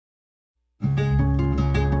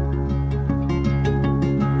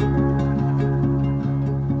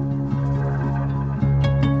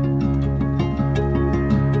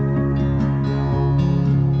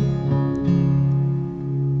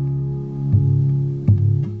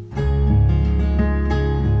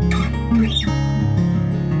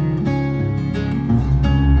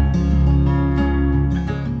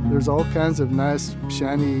there's all kinds of nice,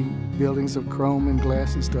 shiny buildings of chrome and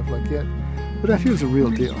glass and stuff like that. But out here's the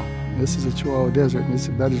real deal. This is a Chihuahua Desert, and it's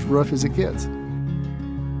about as rough as it gets.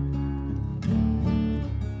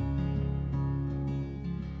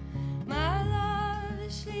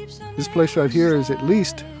 This place right here is at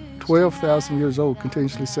least 12,000 years old,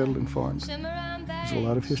 continuously settled and farmed. There's a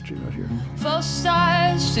lot of history right here. 4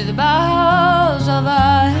 stars to the boughs of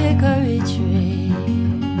a hickory tree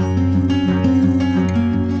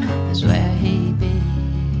is where he be.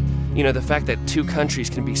 You know, the fact that two countries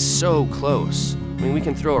can be so close. I mean, we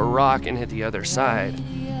can throw a rock and hit the other side,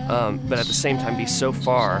 but at the same time be so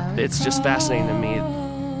far. It's just fascinating to me.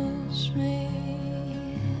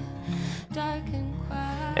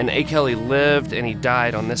 And A. Kelly lived and he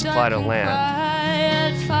died on this plot of land.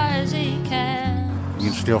 You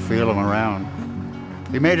can still feel him around.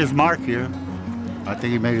 He made his mark here. I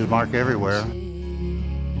think he made his mark everywhere.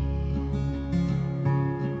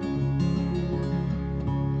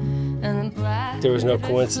 There was no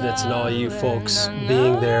coincidence in all you folks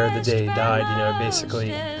being there the day he died, you know, basically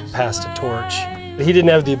passed a torch. He didn't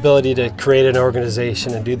have the ability to create an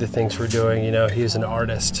organization and do the things we're doing, you know, he was an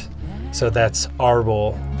artist. So that's our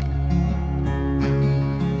role.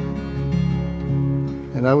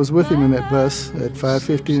 And I was with him in that bus at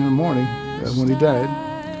 5:50 in the morning when he died.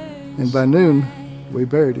 And by noon, we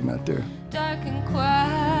buried him out there.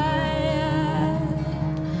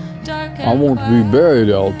 I want to be buried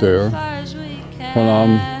out there when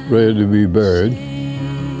I'm ready to be buried.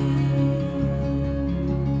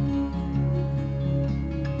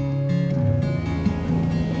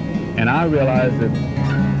 And I realize that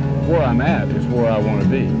where I'm at is where I want to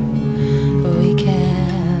be.